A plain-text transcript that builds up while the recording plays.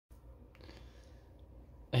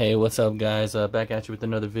Hey, what's up guys? Back at you with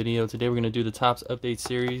another video. Today we're going to do the Topps Update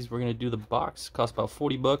series. We're going to do the box. Costs about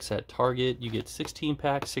 40 bucks at Target. You get 16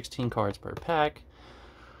 packs, 16 cards per pack.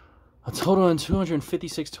 A total of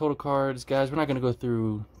 256 total cards. Guys, we're not going to go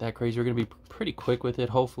through that crazy. We're going to be pretty quick with it,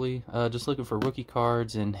 hopefully. Just looking for rookie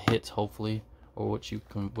cards and hits, hopefully. Or what you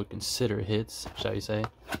would consider hits, shall you say.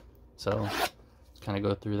 So, let's kind of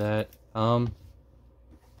go through that.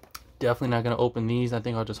 Definitely not going to open these. I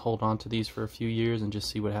think I'll just hold on to these for a few years and just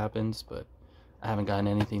see what happens. But I haven't gotten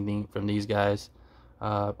anything from these guys.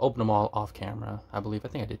 Open them all off camera, I believe. I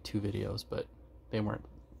think I did 2 videos, but they weren't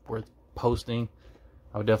worth posting.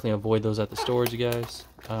 I would definitely avoid those at the stores, you guys.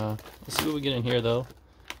 Let's see what we get in here, though.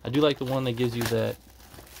 I do like the one that gives you that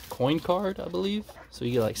coin card, I believe. So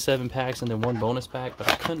you get like 7 packs and then 1 bonus pack. But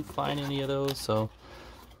I couldn't find any of those, so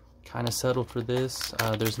kind of settled for this.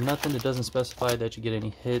 There's nothing that doesn't specify that you get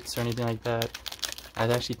any hits or anything like that. I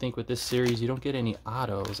actually think with this series you don't get any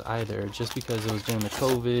autos either, just because it was during the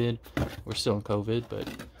COVID. We're still in COVID, but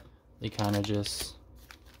they kind of just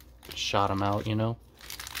shot them out, you know.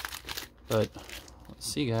 But let's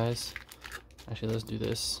see, guys. Actually, let's do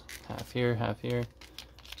this half here, half here.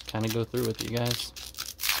 Just kind of go through with you guys.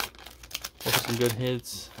 Hope for some good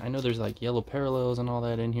hits. I know there's like yellow parallels and all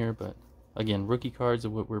that in here, but again, rookie cards are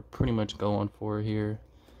what we're pretty much going for here.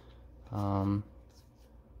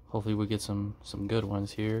 Hopefully we get some good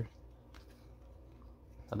ones here.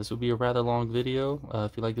 This will be a rather long video.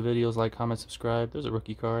 If you like the videos, like, comment, subscribe. There's a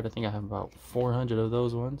rookie card. I think I have about 400 of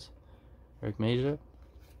those ones. Eric Major.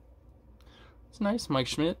 It's nice. Mike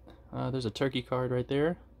Schmidt. There's a turkey card right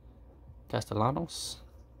there. Castellanos.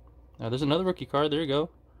 There's another rookie card. There you go.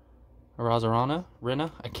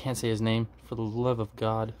 Rena. I can't say his name for the love of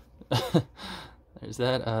God. There's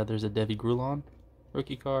that. There's a Debbie Grulon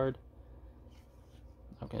rookie card.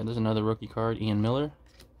 Okay, there's another rookie card. Ian Miller.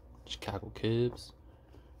 Chicago Cubs.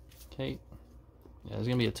 Okay. Yeah, there's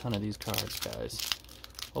gonna be a ton of these cards, guys.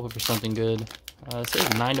 Hoping for something good. It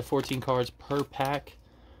says 9 to 14 cards per pack.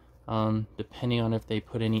 Depending on if they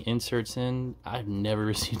put any inserts in. I've never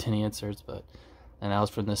received any inserts, but and that was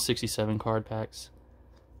from the 67 card packs.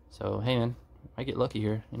 So hey man, might get lucky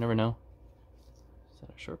here. You never know. Is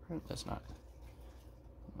that a short print? That's not.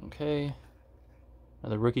 Okay.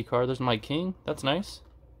 Another rookie card. There's Mike King. That's nice.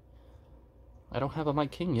 I don't have a Mike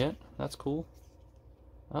King yet. That's cool.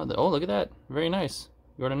 Oh, look at that. Very nice.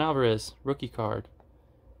 Jordan Alvarez. Rookie card.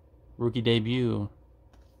 Rookie debut.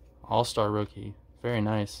 All-star rookie. Very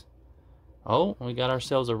nice. Oh, we got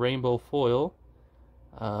ourselves a rainbow foil.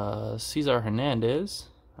 Cesar Hernandez.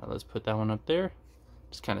 Let's put that one up there.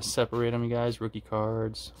 Just kind of separate them, you guys. Rookie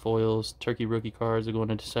cards, foils, turkey rookie cards are going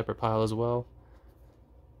into a separate pile as well.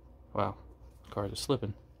 Wow, cards are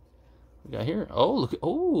slipping. We got here. Oh, look.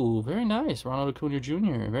 Oh, very nice. Ronald Acuna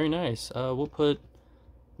Jr. Very nice. We'll put.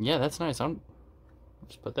 Yeah, that's nice.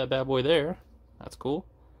 Just put that bad boy there. That's cool.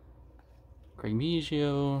 Craig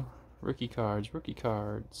Biggio. Rookie cards. Rookie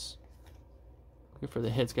cards. Looking for the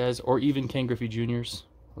hits, guys. Or even Ken Griffey Jr.'s.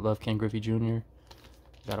 I love Ken Griffey Jr.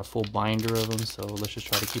 Got a full binder of them, so let's just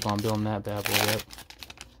try to keep on building that bad boy up.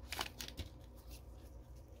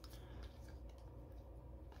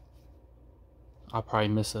 I'll probably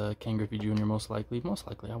miss a Ken Griffey Jr. most likely. Most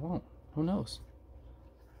likely I won't. Who knows?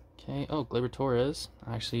 Okay. Oh, Gleyber Torres.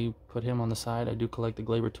 I actually put him on the side. I do collect the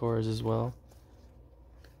Gleyber Torres as well.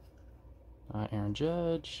 Aaron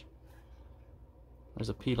Judge. There's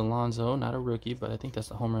a Pete Alonso. Not a rookie, but I think that's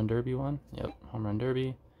the Home Run Derby one. Yep, Home Run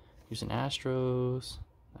Derby. Houston Astros.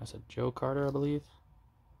 That's a Joe Carter, I believe.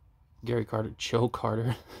 Gary Carter. Joe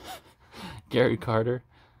Carter. Gary Carter.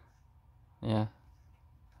 Yeah.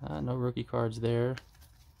 No rookie cards there.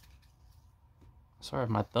 Sorry if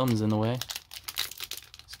my thumb's in the way.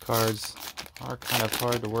 These cards are kind of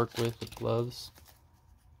hard to work with gloves.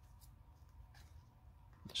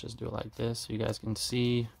 Let's just do it like this so you guys can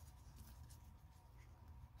see.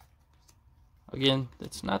 Again,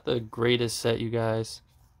 it's not the greatest set, you guys.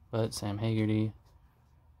 But Sam Haggerty.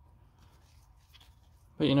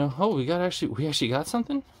 But you know, oh, we actually got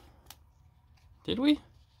something? Did we?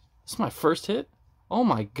 This is my first hit? Oh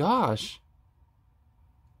my gosh.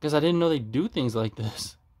 Because I didn't know they do things like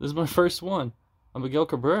this. This is my first one. Miguel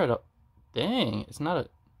Cabrera. Dang, it's not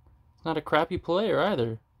a crappy player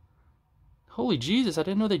either. Holy Jesus, I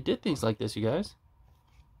didn't know they did things like this, you guys.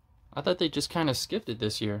 I thought they just kind of skipped it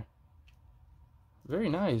this year. Very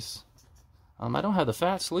nice. I don't have the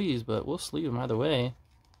fat sleeves, but we'll sleeve them either way.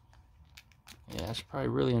 Yeah, I should probably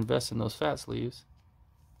really invest in those fat sleeves.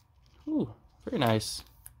 Ooh, very nice.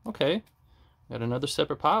 Okay, got another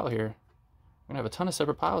separate pile here. We're gonna have a ton of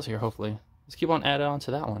separate piles here, hopefully. Let's keep on adding on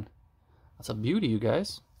to that one. That's a beauty, you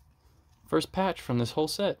guys. First patch from this whole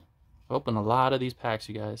set. I opened a lot of these packs,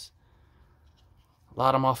 you guys. A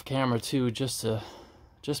lot of them off camera too, just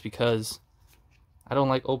because I don't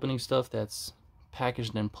like opening stuff that's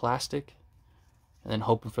packaged in plastic and then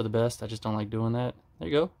hoping for the best. I just don't like doing that. There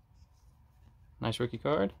you go. Nice rookie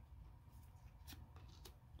card.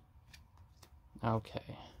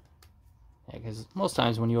 Okay. Yeah, because most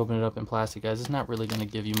times when you open it up in plastic, guys, it's not really going to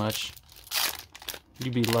give you much.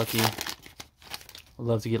 You'd be lucky. I'd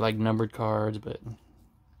love to get like numbered cards, but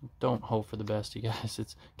don't hope for the best, you guys.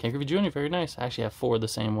 It's Ken Griffey Jr., very nice. I actually have 4 of the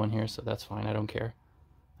same one here, so that's fine. I don't care.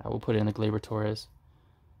 I will put it in the Gleyber Torres.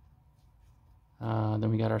 Then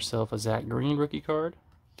we got ourselves a Zach Green rookie card.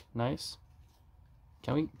 Nice.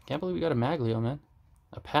 Can't believe we got a Maglio, man.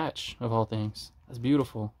 A patch, of all things. That's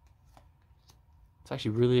beautiful. It's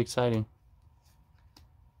actually really exciting.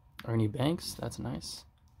 Ernie Banks, that's nice.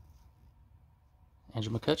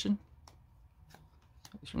 Andrew McCutchen.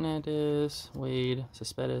 Hernandez, Wade,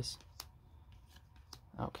 Cespedes.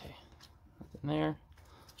 Okay, nothing there.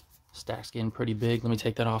 Stack's getting pretty big. Let me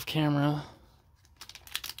take that off camera.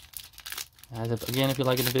 Again, if you're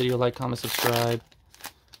liking the video, like, comment, subscribe.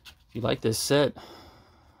 If you like this set,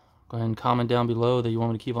 go ahead and comment down below that you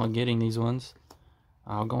want me to keep on getting these ones.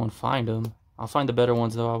 I'll go and find them. I'll find the better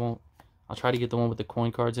ones though. I won't. I'll try to get the one with the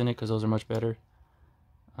coin cards in it because those are much better.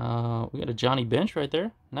 We got a Johnny Bench right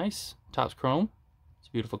there. Nice. Topps Chrome. It's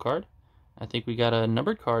a beautiful card. I think we got a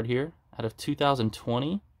numbered card here out of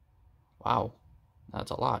 2020. Wow. That's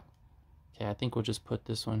a lot. Okay, I think we'll just put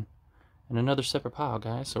this one in another separate pile,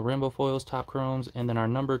 guys. So Rainbow Foils, Top Chromes, and then our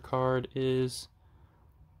numbered card is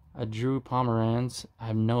a Drew Pomeranz. I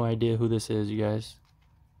have no idea who this is, you guys.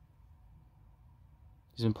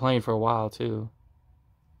 He's been playing for a while too.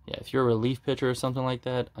 Yeah, if you're a relief pitcher or something like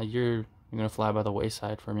that, you're gonna fly by the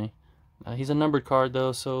wayside for me. He's a numbered card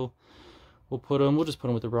though, so we'll just put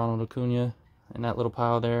him with the Ronald Acuna in that little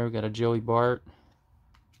pile there. We got a Joey Bart.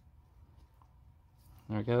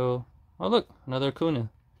 There we go. Oh look, another Acuna.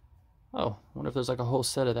 Oh, I wonder if there's like a whole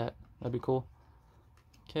set of that. That'd be cool.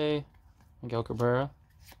 Okay, Miguel Cabrera.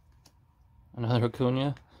 Another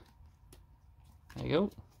Acuna. There you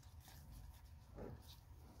go.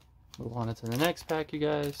 Move on into the next pack, you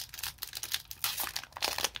guys.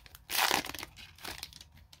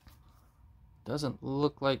 Doesn't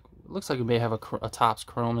look like, looks like we may have a Topps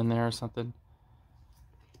Chrome in there or something.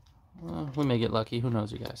 We may get lucky. Who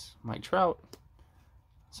knows, you guys? Mike Trout.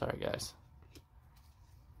 Sorry, guys.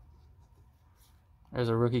 There's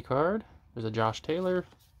a rookie card. There's a Josh Taylor.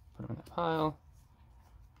 Put him in that pile.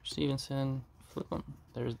 Stevenson. Flip him.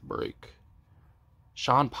 There's the break.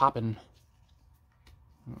 Sean Poppin.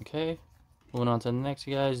 Okay. Moving on to the next,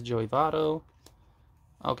 you guys. Joey Votto.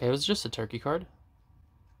 Okay, it was just a turkey card.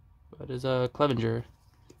 But it's a Clevenger.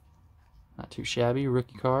 Not too shabby.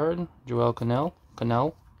 Rookie card. Joel Cannell.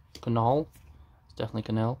 It's definitely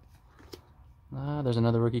Cannell. There's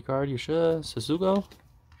another rookie card. Yusha Suzugo.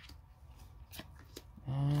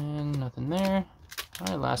 And nothing there.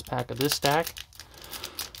 Alright, last pack of this stack.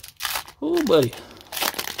 Oh, buddy.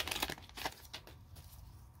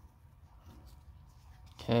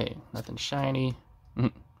 Okay, nothing shiny.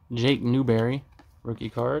 Jake Newberry, rookie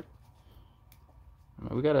card.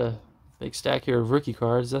 We got a big stack here of rookie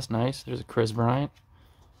cards. That's nice. There's a Chris Bryant.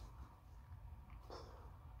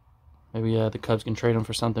 Maybe the Cubs can trade him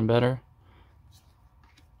for something better.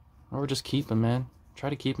 Or just keep him, man. Try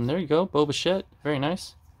to keep him. There you go. Bo Bichette. Very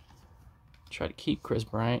nice. Try to keep Chris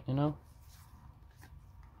Bryant, you know.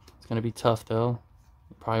 It's going to be tough, though.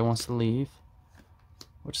 He probably wants to leave.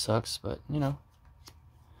 Which sucks, but, you know.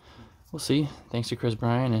 We'll see. Thanks to Chris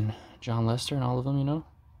Bryant and John Lester and all of them, you know.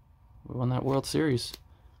 We won that World Series.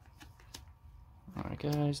 Alright,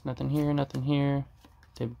 guys. Nothing here, nothing here.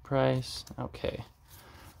 David Price. Okay.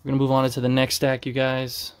 We're going to move on into the next stack, you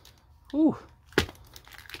guys. Whew.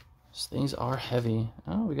 These things are heavy.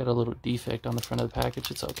 Oh, we got a little defect on the front of the package.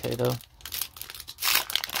 It's okay, though.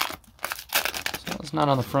 So it's not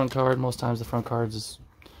on the front card. Most times the front cards is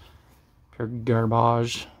pure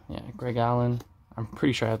garbage. Yeah, Greg Allen. I'm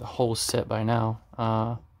pretty sure I have the whole set by now.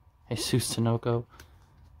 Jesus Tinoco.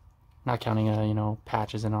 Not counting, you know,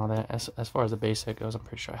 patches and all that. As far as the base set goes, I'm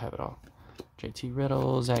pretty sure I have it all. JT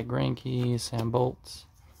Riddle, Zach Greinke, Sam Bolts.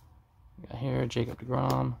 We got here Jacob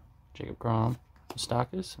Grom,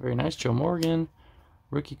 Mustakas, very nice. Joe Morgan,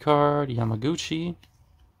 rookie card, Yamaguchi.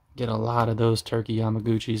 Get a lot of those turkey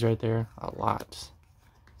Yamaguchis right there. A lot.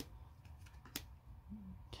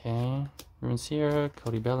 Okay. Ruben Sierra,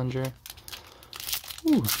 Cody Bellinger.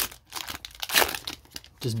 Ooh.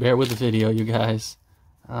 Just bear with the video, you guys.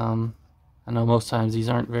 I know most times these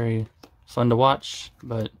aren't very fun to watch,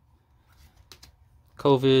 but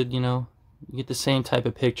COVID, you know, You get the same type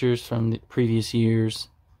of pictures from the previous years.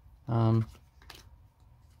 You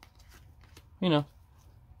know,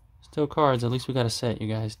 still cards. At least we got a set, you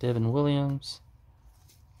guys. Devin Williams.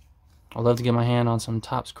 I'd love to get my hand on some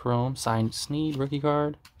Topps Chrome. Signed Snead rookie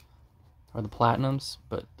card. Or the Platinums.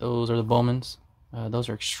 But those are the Bowmans. Those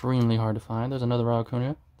are extremely hard to find. There's another Raul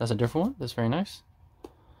Acuna. That's a different one. That's very nice.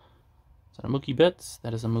 Is that a Mookie Betts?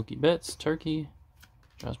 That is a Mookie Betts. Turkey.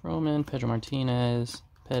 Josh Roman. Pedro Martinez.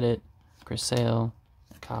 Pettit. Chris Sale.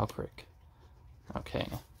 And Kyle Crick. Okay.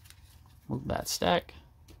 Move that stack.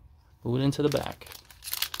 Move it into the back.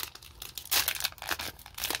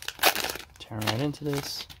 Turn right into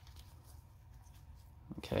this.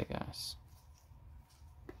 Okay, guys.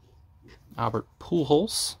 Albert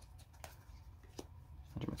Pujols.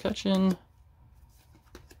 Andrew McCutcheon.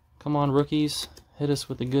 Come on, rookies. Hit us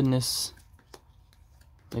with the goodness.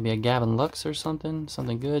 Maybe a Gavin Lux or something.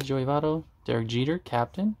 Something good. Joey Votto. Derek Jeter,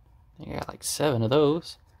 captain. I think I got like 7 of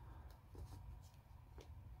those.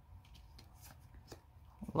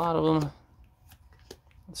 A lot of them.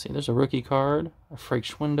 Let's see, there's a rookie card. A Frank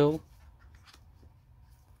Schwindel.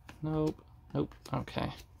 Nope. Nope.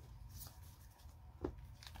 Okay.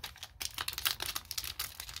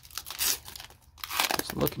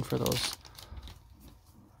 Just looking for those.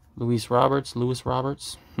 Lewis Roberts.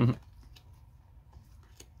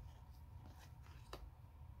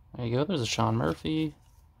 There you go. There's a Sean Murphy.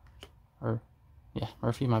 Or, yeah,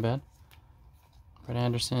 Murphy, my bad. Brett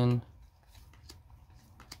Anderson.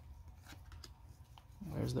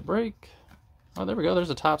 There's the break. Oh, there we go. There's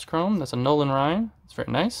a Topps Chrome. That's a Nolan Ryan. It's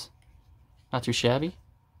very nice. Not too shabby.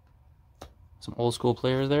 Some old school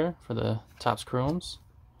players there for the Topps Chromes.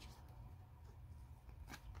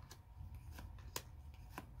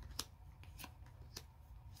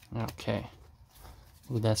 Okay.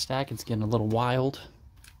 With that stack, it's getting a little wild.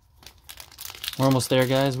 We're almost there,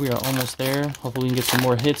 guys. We are almost there. Hopefully we can get some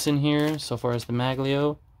more hits in here. So far as the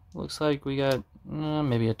Maglio, looks like we got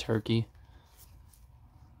maybe a turkey.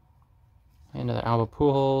 Another Albert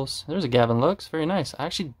Pujols. There's a Gavin Lux. Very nice. I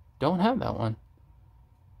actually don't have that one.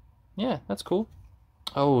 Yeah, that's cool.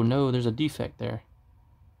 Oh, no, there's a defect there.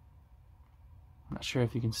 I'm not sure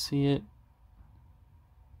if you can see it.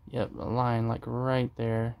 Yep, a line like right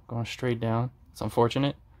there, going straight down. It's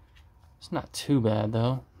unfortunate. It's not too bad,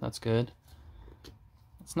 though. That's good.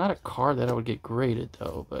 It's not a card that I would get graded,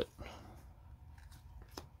 though, but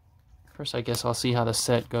first I guess I'll see how the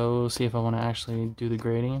set goes, see if I want to actually do the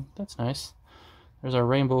grading. That's nice. There's our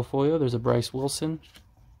rainbow foil. There's a Bryce Wilson.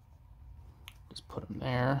 Just put him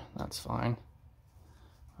there. That's fine.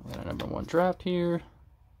 We got a number 1 draft here.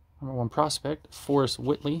 Number 1 prospect, Forrest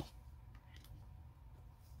Whitley.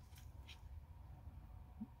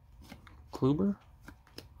 Kluber.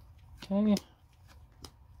 Okay.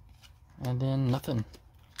 And then nothing.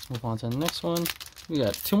 Let's move on to the next one. We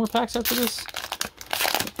got 2 more packs after this.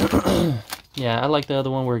 Yeah, I like the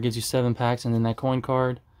other one where it gives you 7 packs and then that coin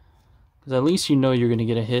card. Because at least you know you're going to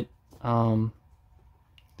get a hit.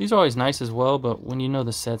 These are always nice as well, but when you know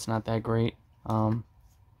the set's not that great, it's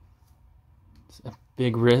a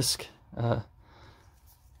big risk. I'm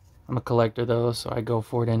a collector though, so I go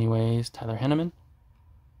for it anyways. Tyler Henneman.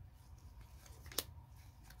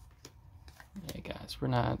 Yeah, guys, we're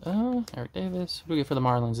not. Eric Davis. What do we get for the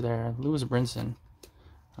Marlins there? Lewis Brinson.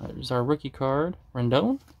 There's our rookie card.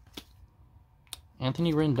 Rendon.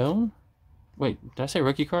 Anthony Rendon. Wait, did I say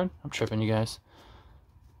rookie card? I'm tripping, you guys.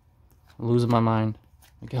 I'm losing my mind.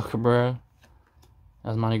 Miguel Cabrera.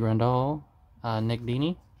 Asmani Grandal. Nick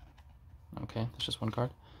Dini. Okay, that's just 1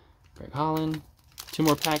 card. Greg Holland. 2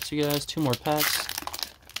 more packs, you guys. 2 more packs.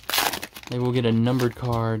 Maybe we'll get a numbered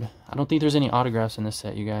card. I don't think there's any autographs in this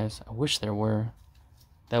set, you guys. I wish there were.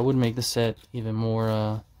 That would make the set even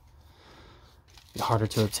more harder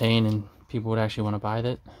to obtain, and people would actually want to buy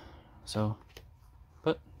it. So,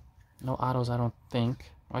 but no autos, I don't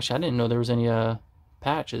think. Actually, I didn't know there was any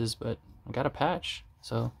patches, but I got a patch,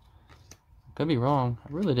 so I could be wrong. I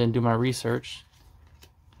really didn't do my research.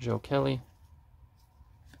 Joe Kelly.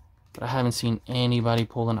 But I haven't seen anybody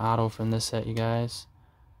pull an auto from this set, you guys.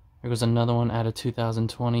 There was another one out of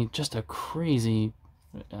 2020. Just a crazy...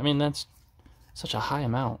 I mean, that's such a high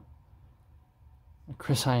amount.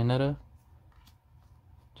 Chris Iannetta.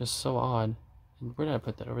 Just so odd. Where did I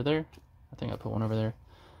put that? Over there? I think I put one over there.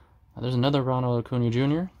 There's another Ronald Acuna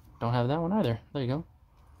Jr. Don't have that one either. There you go.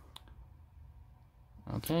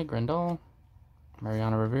 Okay, Grandal.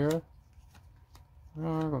 Mariano Rivera.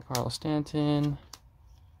 Carlos Stanton.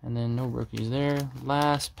 And then no rookies there.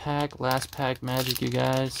 Last pack magic, you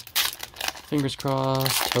guys. Fingers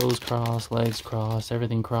crossed, toes crossed, legs crossed,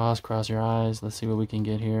 everything crossed. Cross your eyes. Let's see what we can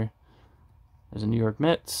get here. There's a New York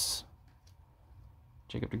Mets.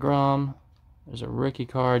 Jacob deGrom. There's a rookie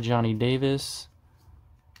card, Johnny Davis.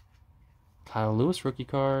 Kyle Lewis rookie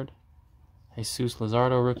card. Jesus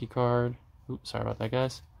Luzardo rookie card. Oops, sorry about that,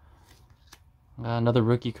 guys. Another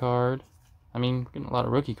rookie card. I mean, we're getting a lot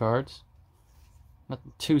of rookie cards.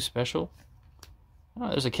 Nothing too special.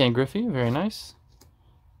 There's a Ken Griffey, very nice.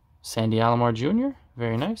 Sandy Alomar Jr.,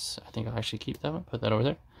 very nice. I think I'll actually keep that one, put that over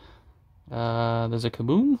there. There's a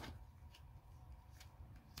Kaboom.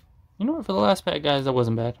 You know what, for the last pack, guys, that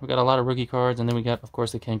wasn't bad. We got a lot of rookie cards, and then we got, of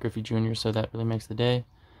course, the Ken Griffey Jr., so that really makes the day.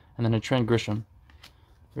 And then a Trent Grisham.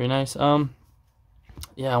 Very nice.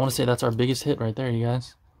 Yeah, I want to say that's our biggest hit right there, you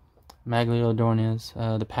guys. Maglio Dornez,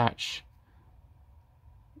 the patch.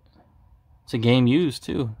 It's a game used,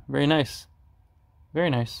 too. Very nice. Very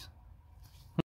nice.